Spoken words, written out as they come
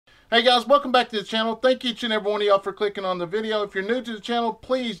Hey guys, welcome back to the channel. Thank each and every one of y'all for clicking on the video. If you're new to the channel,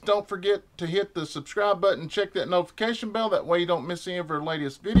 please don't forget to hit the subscribe button, check that notification bell, that way you don't miss any of our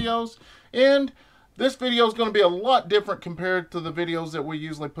latest videos. And this video is going to be a lot different compared to the videos that we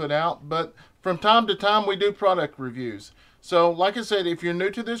usually put out, but from time to time we do product reviews. So like I said, if you're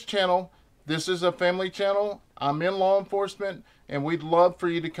new to this channel, this is a family channel. I'm in law enforcement and we'd love for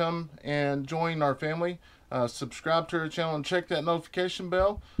you to come and join our family. Subscribe to our channel and check that notification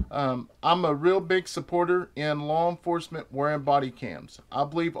bell. I'm a real big supporter in law enforcement wearing body cams. I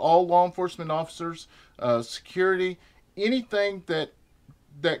believe all law enforcement officers, security, anything that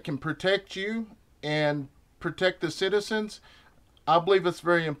can protect you and protect the citizens, I believe it's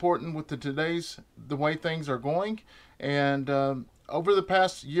very important with the way things are going. And over the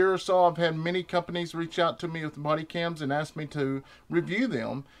past year or so, I've had many companies reach out to me with body cams and ask me to review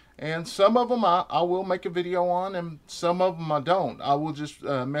them. And some of them I will make a video on, and some of them I don't. I will just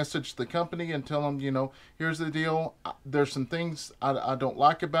message the company and tell them, you know, here's the deal. There's some things I don't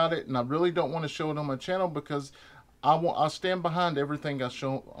like about it, and I really don't want to show it on my channel because I stand behind everything I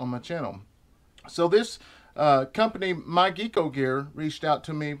show on my channel. So this company, MyGekoGear, reached out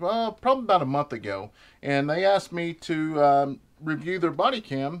to me probably about a month ago, and they asked me to review their body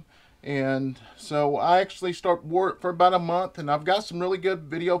cam. And so I actually wore it for about a month, and I've got some really good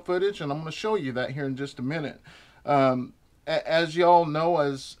video footage, and I'm going to show you that here in just a minute. As y'all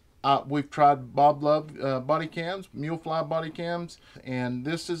know, we've tried Boblov body cams, mule fly body cams, and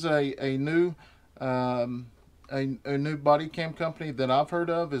this is a new body cam company that I've heard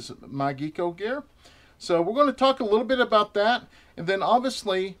of, is MyGekoGear. So we're going to talk a little bit about that, and then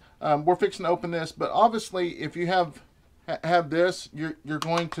obviously we're fixing to open this. But obviously, if you have this, you're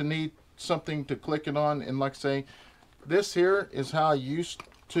going to need something to click it on. And like I say, this here is how I used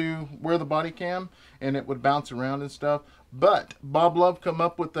to wear the body cam, and it would bounce around and stuff. But Boblov come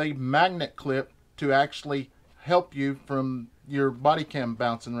up with a magnet clip to actually help you from your body cam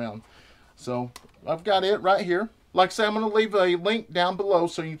bouncing around. So I've got it right here. Like I say, I'm going to leave a link down below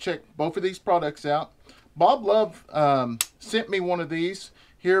so you can check both of these products out. Boblov sent me one of these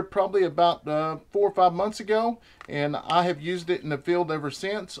here probably about 4 or 5 months ago, and I have used it in the field ever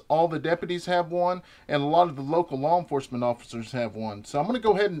since. All the deputies have one, and a lot of the local law enforcement officers have one. So I'm going to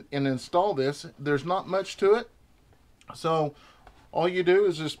go ahead and install this. There's not much to it, so all you do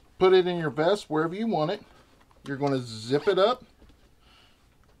is just put it in your vest wherever you want it. You're going to zip it up,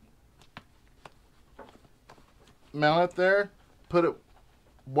 mount it there, put it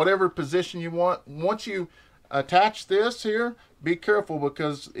whatever position you want. Once you attach this here, be careful,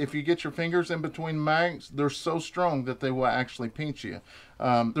 because if you get your fingers in between mags, they're so strong that they will actually pinch you.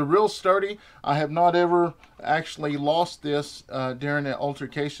 They're real sturdy. I have not ever actually lost this during an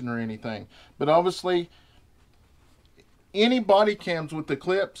altercation or anything. But obviously, any body cams with the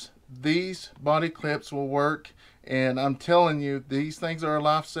clips, these body clips will work. And I'm telling you, these things are a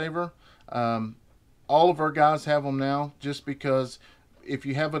lifesaver. All of our guys have them now, just because if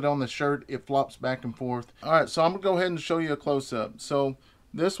you have it on the shirt, it flops back and forth. All right, so I'm gonna go ahead and show you a close-up. So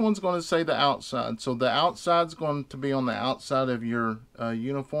this one's going to say the outside. So the outside's going to be on the outside of your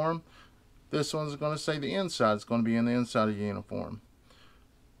uniform. This one's going to say the inside. It's going to be in the inside of your uniform.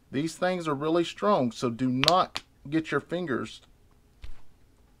 These things are really strong, so do not get your fingers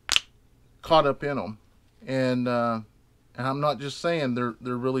caught up in them. And I'm not just saying they're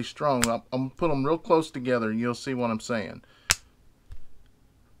really strong. I'm gonna put them real close together, and you'll see what I'm saying.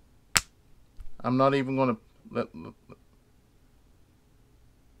 I'm not even going to let.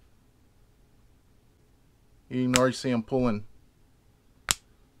 You can already see them pulling.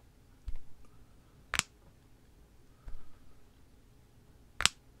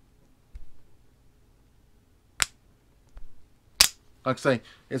 Like I say,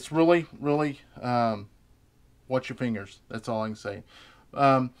 it's really, really watch your fingers. That's all I can say.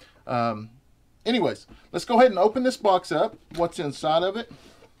 Anyways, let's go ahead and open this box up. What's inside of it?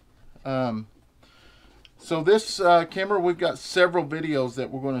 So this camera, we've got several videos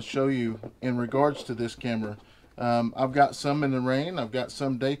that we're going to show you in regards to this camera. I've got some in the rain, I've got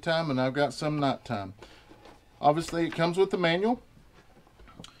some daytime, and I've got some nighttime. Obviously, it comes with the manual.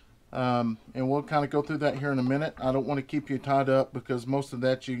 And we'll kind of go through that here in a minute. I don't want to keep you tied up, because most of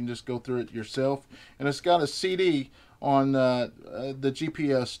that you can just go through it yourself. And it's got a CD on the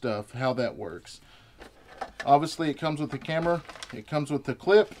GPS stuff, how that works. Obviously, it comes with the camera. It comes with the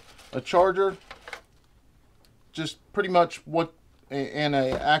clip, a charger, just pretty much what, and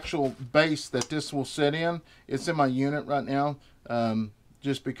a actual base that this will set in. It's in my unit right now,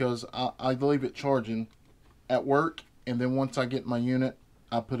 just because I leave it charging at work, and then once I get my unit,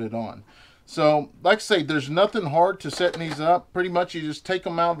 I put it on. So, like I say, there's nothing hard to setting these up. Pretty much you just take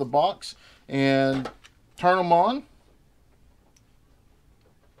them out of the box and turn them on.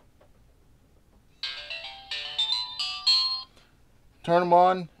 Turn them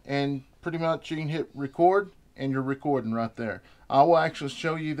on, and pretty much you can hit record, and you're recording right there. I will actually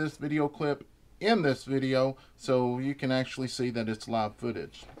show you this video clip in this video so you can actually see that it's live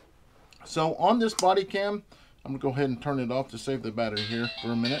footage. So on this body cam, I'm going to go ahead and turn it off to save the battery here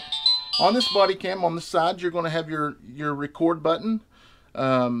for a minute. On this body cam, on the side, you're going to have your record button.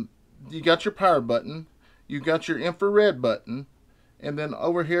 You got your power button. You got your infrared button. And then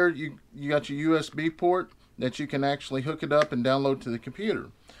over here, you got your USB port that you can actually hook it up and download to the computer.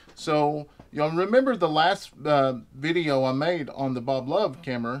 So you'll remember the last video I made on the Boblov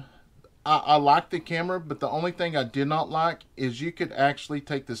camera. I like the camera, but the only thing I did not like is you could actually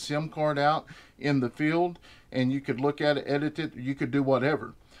take the SIM card out in the field and you could look at it, edit it, you could do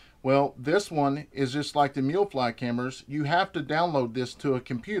whatever. Well, this one is just like the Mulefly cameras. You have to download this to a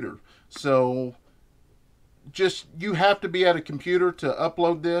computer. So you have to be at a computer to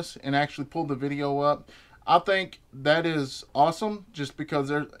upload this and actually pull the video up. I think that is awesome, just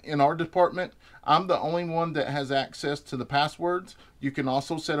because in our department, I'm the only one that has access to the passwords. You can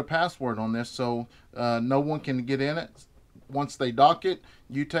also set a password on this so no one can get in it. Once they dock it,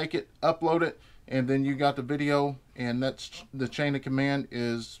 you take it, upload it, and then you got the video, and that's the chain of command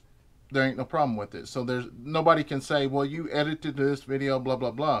is there ain't no problem with it. So there's nobody can say, well, you edited this video, blah,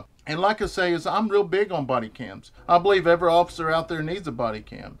 blah, blah. And like I say, I'm real big on body cams. I believe every officer out there needs a body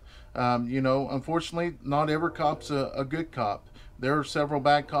cam. You know, unfortunately, not every cop's a good cop. There are several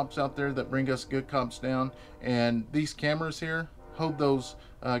bad cops out there that bring us good cops down, and these cameras here hold those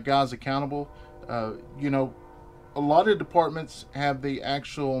guys accountable. You know, a lot of departments have the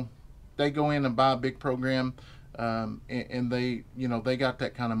actual, they go in and buy a big program, and they, you know, they got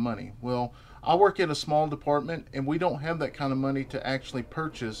that kind of money. Well, I work in a small department, and we don't have that kind of money to actually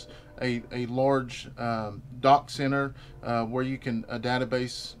purchase a large doc center where you can a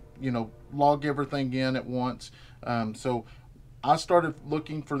database, you know, log everything in at once. So I started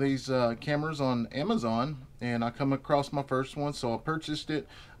looking for these cameras on Amazon, and I come across my first one, so I purchased it.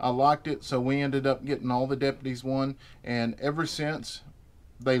 I liked it, so we ended up getting all the deputies one, and ever since,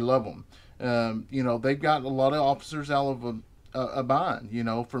 they love them. You know, they've got a lot of officers out of a bind, you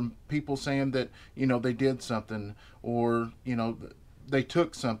know, from people saying that, you know, they did something, or, you know, they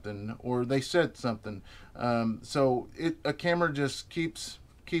took something, or they said something. So a camera just keeps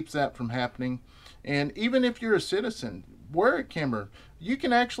that from happening. And even if you're a citizen, wear a camera. You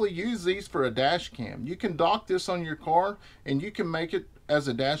can actually use these for a dash cam. You can dock this on your car, and you can make it as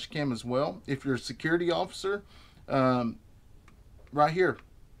a dash cam as well. If you're a security officer, right here,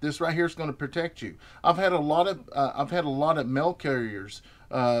 this right here is going to protect you. I've had a lot of mail carriers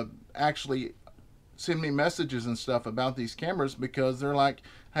actually send me messages and stuff about these cameras, because they're like,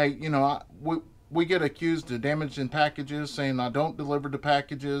 hey, you know, we get accused of damaging packages, saying I don't deliver the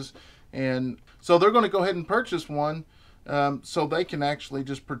packages, and so they're going to go ahead and purchase one so they can actually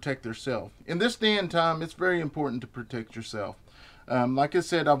just protect themselves. In this day and time, it's very important to protect yourself. Like I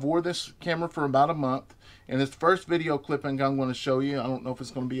said, I've wore this camera for about a month, and this first video clipping I'm going to show you, I don't know if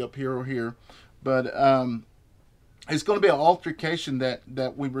it's going to be up here or here, but it's going to be an altercation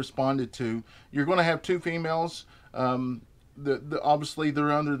that we responded to. You're going to have two females. Obviously,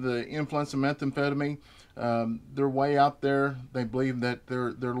 they're under the influence of methamphetamine. They're way out there. They believe that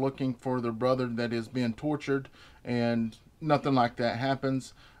they're looking for their brother that is being tortured, and nothing like that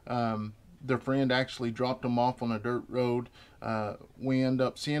happens. Their friend actually dropped them off on a dirt road. We end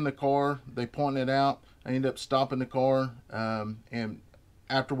up seeing the car. They point it out. I end up stopping the car, and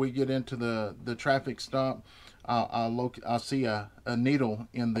after we get into the traffic stop, I see a needle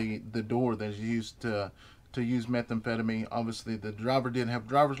in the door that is used to use methamphetamine. Obviously, the driver didn't have a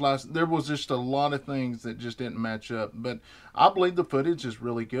driver's license. There was just a lot of things that just didn't match up. But I believe the footage is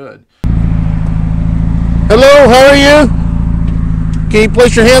really good. Hello, how are you? Can you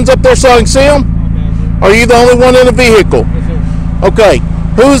place your hands up there so I can see them? Are you the only one in the vehicle? Yes, sir. Okay.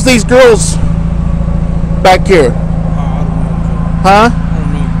 Who's these girls back here? Huh?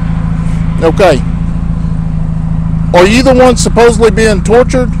 I don't know. Okay. Are you the one supposedly being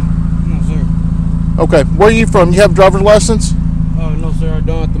tortured? No, sir. Okay. Where are you from? You have a driver's license? No, sir, I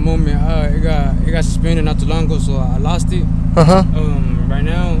don't at the moment. It got suspended not too long ago, so I lost it. Uh-huh. Right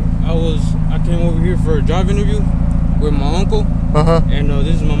now, I came over here for a job interview with my uncle. Uh-huh. And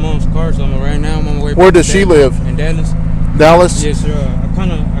this is my mom's car, so right now I'm on my way. Where does she live? In Dallas. Dallas? Yes, sir. I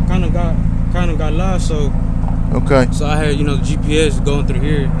kind of got lost, so. Okay. So I had, the GPS going through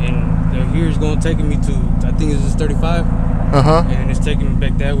here, and here is taking me to, I think it's 35. and it's taking me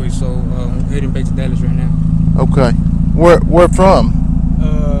back that way. So I'm heading back to Dallas right now. Okay. Where from?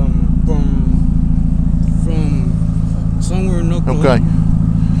 From somewhere in Oklahoma. Okay.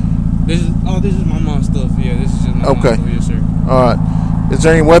 This is my mom's stuff. Yeah, this is just my mom's stuff. Yes, sir. All right. Is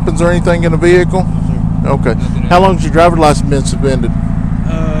there any weapons or anything in the vehicle? No, sir. Okay. How long has your driver's license been suspended? I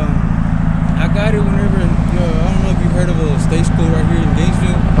got it whenever. I don't know if you've heard of a state school right here in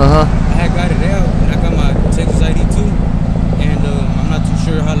Gainesville. I had got it out, and I got my Texas ID too. And I'm not too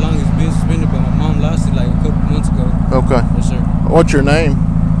sure how long it's been suspended, but my mom lost it like a couple months ago. Okay. Yes, sir. What's your name?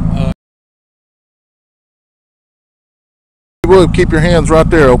 Keep your hands right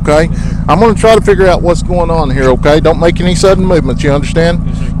there, okay? Yes, I'm going to try to figure out what's going on here, okay? Don't make any sudden movements, you understand?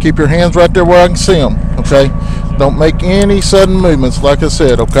 Yes, keep your hands right there where I can see them, okay? Yes, don't make any sudden movements, like I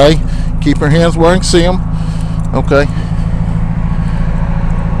said, okay? Keep your hands where I can see them, okay?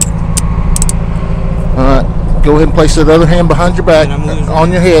 All right, go ahead and place that other hand behind your back, on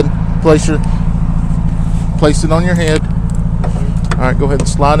your head. Place it on your head. All right, go ahead and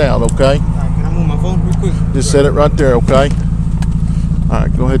slide out, okay? Can I move my phone real quick? Just set it right there, okay? All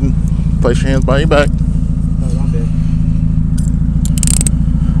right, go ahead and place your hands by your back.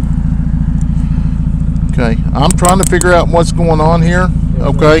 Okay, I'm trying to figure out what's going on here,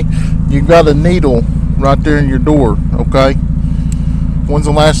 okay? You've got a needle right there in your door, okay? When's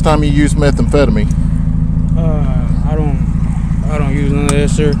the last time you used methamphetamine? I don't use none of that,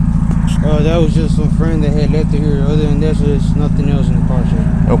 sir. That was just some friend that had left it here. Other than that, there's nothing else in the car,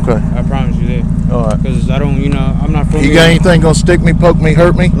 sir. Okay. I promise you that. All right. Because I don't, I'm not from You got anything gonna stick me, poke me,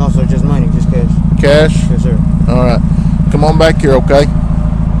 hurt me? No, sir, just money, just cash. Cash? Yes, sir. All right. Come on back here, okay?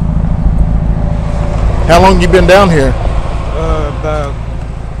 How long you been down here? About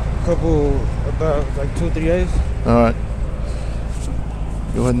like 2 or 3 days. All right.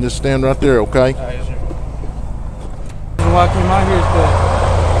 Go ahead and just stand right there, okay? Yes, sir. The reason why I came out here is that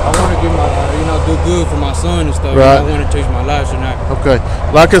I want to get my, do good for my son and stuff. Right. I want to change my life or not. Okay.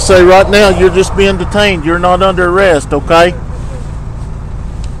 Like I say, right now, you're just being detained. You're not under arrest, okay?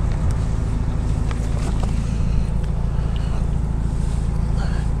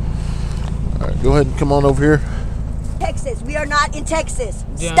 All right, go ahead and come on over here. Texas. We are not in Texas.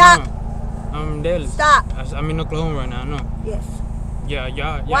 Yeah, Stop. I'm in Dallas. Stop. I'm in Oklahoma right now, I know. Yes.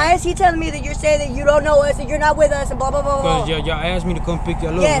 Yeah. Why is he telling me that you're saying that you don't know us and you're not with us and blah, blah, blah, blah? Because y'all asked me to come pick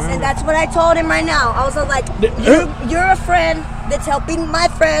y'all up. Yes, remember? and that's what I told him right now. I was like, you're a friend that's helping my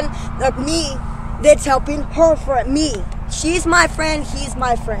friend, me, that's helping her friend, me. She's my friend, he's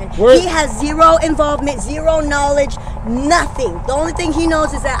my friend. He has zero involvement, zero knowledge, nothing. The only thing he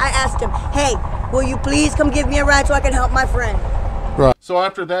knows is that I asked him, hey, will you please come give me a ride so I can help my friend? Right. So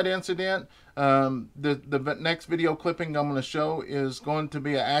after that incident, the next video clipping I'm going to show is going to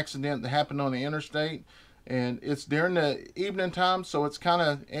be an accident that happened on the interstate, and it's during the evening time, so it's kind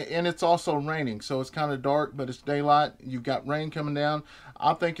of, and it's also raining, so it's kind of dark, but it's daylight. You've got rain coming down.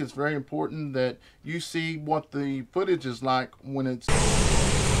 I think it's very important that you see what the footage is like when it's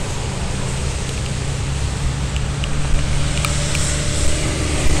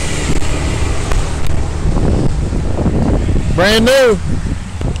brand new.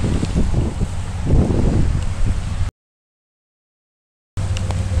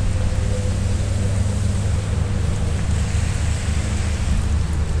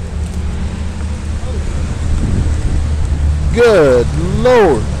 Good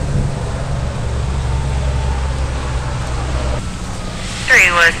Lord.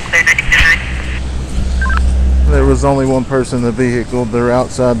 3 was clear 99. There was only one person in the vehicle. They're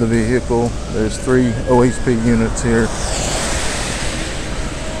outside the vehicle. There's 3 OHP units here.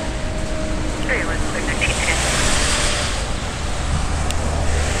 3 was clear 92.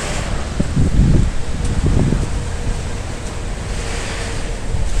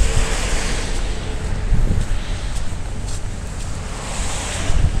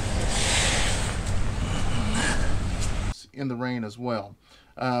 In the rain as well.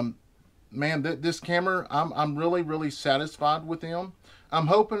 Man, this camera, I'm really satisfied with them. I'm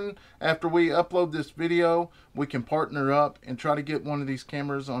hoping after we upload this video, we can partner up and try to get one of these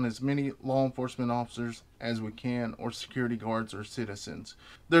cameras on as many law enforcement officers as we can, or security guards or citizens.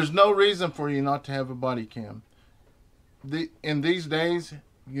 There's no reason for you not to have a body cam. In these days,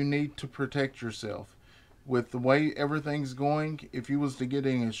 you need to protect yourself. With the way everything's going, if you was to get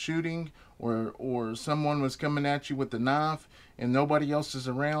in a shooting or someone was coming at you with a knife and nobody else is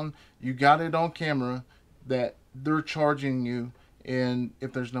around, you got it on camera that they're charging you, and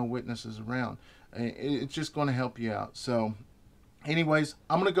if there's no witnesses around, it's just going to help you out. So anyways,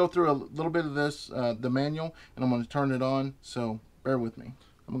 I'm going to go through a little bit of this, the manual, and I'm going to turn it on, so bear with me.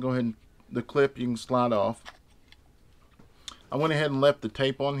 I'm going to go ahead and the clip you can slide off. I went ahead and left the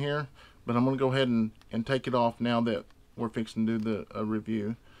tape on here, but I'm going to go ahead and take it off now that we're fixing to do the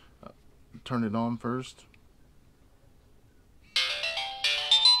review. Turn it on first.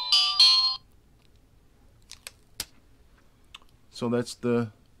 So that's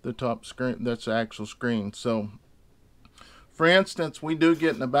the top screen. That's the actual screen. So for instance, we do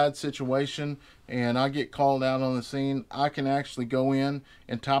get in a bad situation and I get called out on the scene, I can actually go in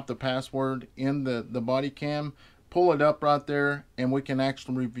and type the password in the body cam, pull it up right there, and we can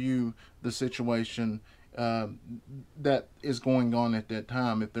actually review the situation that is going on at that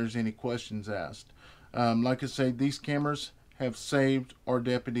time if there's any questions asked. Like I say, these cameras have saved our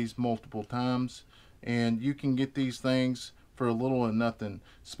deputies multiple times, and you can get these things for a little or nothing,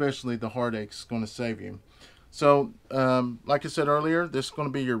 especially the heartache is going to save you. So like I said earlier, this is going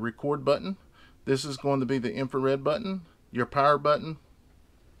to be your record button. This is going to be the infrared button, your power button,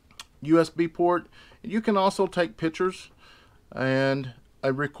 USB port. You can also take pictures, and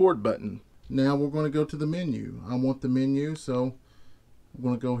a record button. Now we're going to go to the menu. I want the menu, so I'm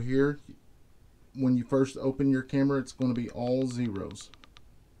going to go here. When you first open your camera, it's going to be all zeros.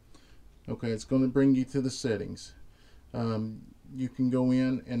 Okay, it's going to bring you to the settings. You can go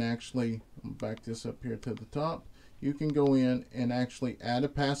in and actually back this up here to the top. You can go in and actually add a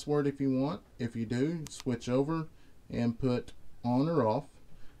password if you want. If you do, switch over and put on or off.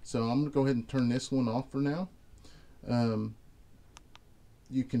 So I'm going to go ahead and turn this one off for now.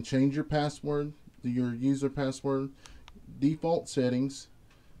 You can change your password, your user password, default settings.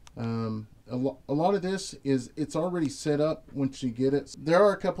 A lot of this is, it's already set up once you get it. There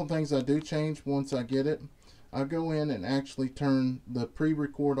are a couple things I do change once I get it. I go in and actually turn the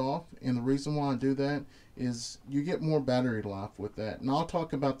pre-record off, and the reason why I do that is you get more battery life with that. And I'll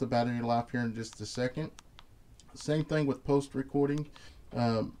talk about the battery life here in just a second. Same thing with post-recording.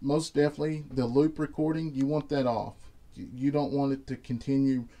 Most definitely the loop recording, you want that off. You don't want it to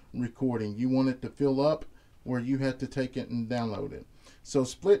continue recording. You want it to fill up where you have to take it and download it. So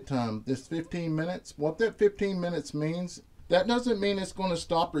split time, this 15 minutes, what that 15 minutes means, that doesn't mean it's going to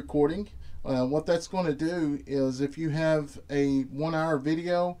stop recording. What that's going to do is, if you have a 1 hour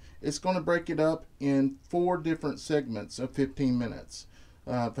video, it's going to break it up in 4 different segments of 15 minutes.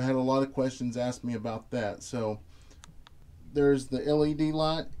 I've had a lot of questions asked me about that. So there's the LED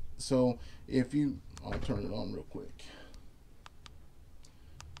light. So if you, I'll turn it on real quick.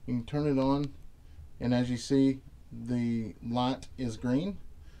 You can turn it on, and as you see, the light is green.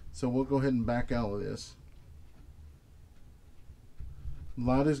 So we'll go ahead and back out of this.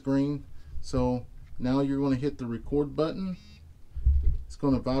 Light is green. So now you're going to hit the record button. It's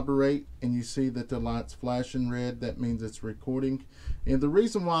going to vibrate, and you see that the light's flashing red. That means it's recording. And the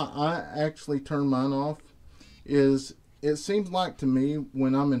reason why I actually turn mine off is, it seems like to me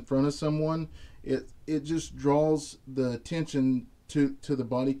when I'm in front of someone, it just draws the attention to the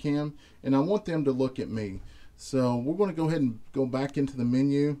body cam, and I want them to look at me. So we're going to go ahead and go back into the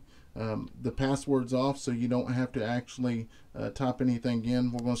menu. The password's off, so you don't have to actually type anything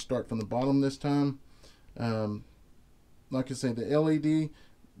in. We're going to start from the bottom this time. Like I say, the LED,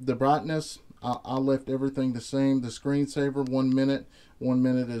 the brightness, I left everything the same. The screensaver, 1 minute. 1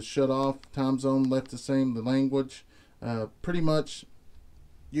 minute is shut off. Time zone left the same. The language, pretty much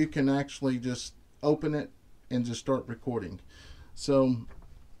you can actually just open it and just start recording. So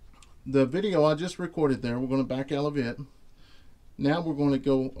the video I just recorded there, we're going to back out of it. Now we're going to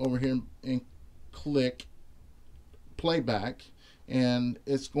go over here and click playback, and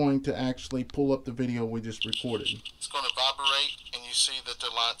it's going to actually pull up the video we just recorded. It's going to vibrate, and you see that the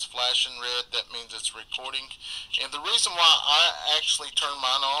light's flashing red. That means it's recording. And the reason why I actually turn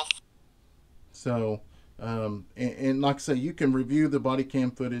mine off, so and like I say, you can review the body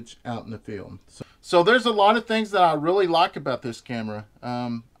cam footage out in the field. So there's a lot of things that I really like about this camera.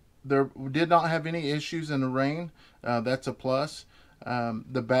 There did not have any issues in the rain. That's a plus.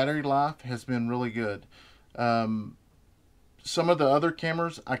 The battery life has been really good. Some of the other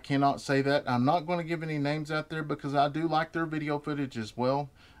cameras, I cannot say that. I'm not going to give any names out there because I do like their video footage as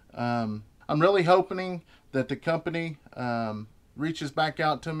well. I'm really hoping that the company reaches back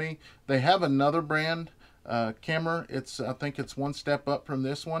out to me. They have another brand camera. I think it's one step up from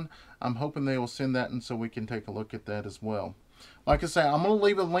this one. I'm hoping they will send that in so we can take a look at that as well. Like I say, I'm going to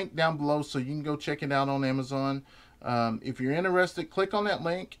leave a link down below so you can go check it out on Amazon. If you're interested, click on that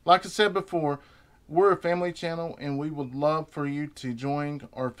link. Like I said before, we're a family channel, and we would love for you to join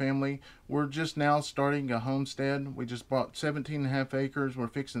our family. We're just now starting a homestead. We just bought 17.5 acres. We're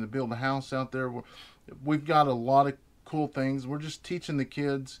fixing to build a house out there. We've got a lot of cool things. We're just teaching the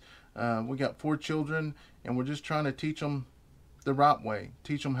kids. We got 4 children, and we're just trying to teach them the right way.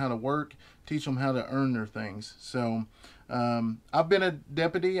 Teach them how to work. Teach them how to earn their things. So I've been a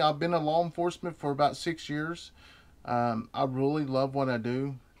deputy. I've been a law enforcement for about 6 years. I really love what I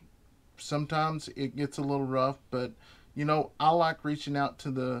do. Sometimes it gets a little rough, but you know, I like reaching out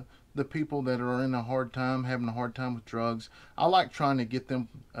to the people that are in a hard time, having a hard time with drugs. I like trying to get them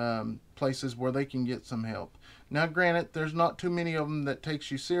places where they can get some help. Now, granted, there's not too many of them that takes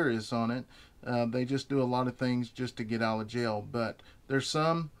you serious on it. They just do a lot of things just to get out of jail. But there's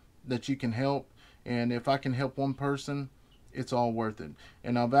some that you can help, and if I can help one person, it's all worth it.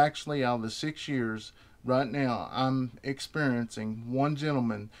 And I've actually, out of the 6 years, right now, I'm experiencing one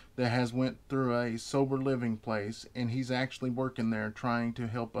gentleman that has went through a sober living place, and he's actually working there trying to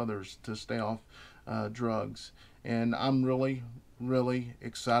help others to stay off drugs. And I'm really, really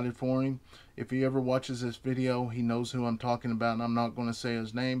excited for him. If he ever watches this video, he knows who I'm talking about, and I'm not going to say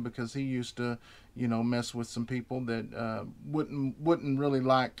his name because he used to, you know, mess with some people that wouldn't really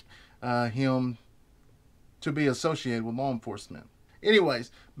like him to be associated with law enforcement. Anyways,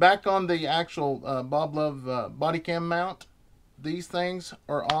 back on the actual Boblov body cam mount. These things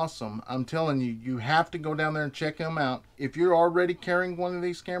are awesome. I'm telling you, you have to go down there and check them out. If you're already carrying one of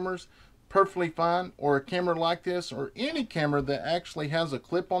these cameras, perfectly fine, or a camera like this, or any camera that actually has a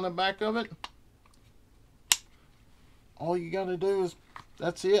clip on the back of it, all you got to do is,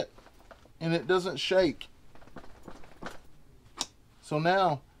 that's it. And it doesn't shake. So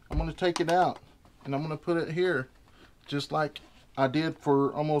now, I'm going to take it out, and I'm going to put it here, just like I did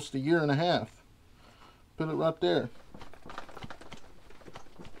for almost 1.5 years. Put it right there.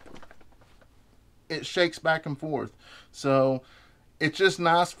 It shakes back and forth. So it's just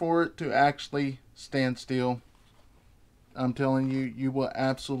nice for it to actually stand still. I'm telling you, you will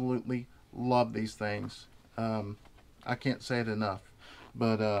absolutely love these things. I can't say it enough.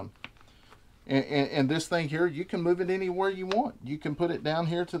 But and this thing here, you can move it anywhere you want. You can put it down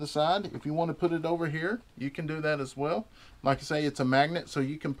here to the side. If you want to put it over here, you can do that as well. Like I say, it's a magnet, so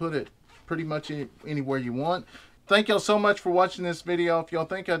you can put it pretty much anywhere you want. Thank y'all so much for watching this video. If y'all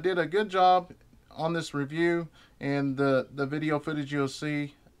think I did a good job on this review and the video footage you'll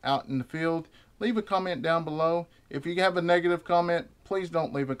see out in the field, leave a comment down below. If you have a negative comment, please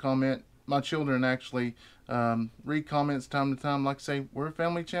don't leave a comment. My children actually read comments time to time. Like I say, we're a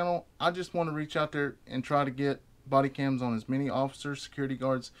family channel. I just want to reach out there and try to get body cams on as many officers, security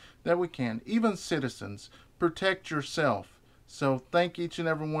guards that we can. Even citizens. Protect yourself. So thank each and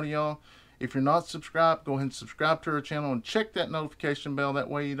every one of y'all. If you're not subscribed, go ahead and subscribe to our channel and check that notification bell.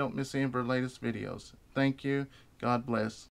 That way you don't miss any of our latest videos. Thank you. God bless.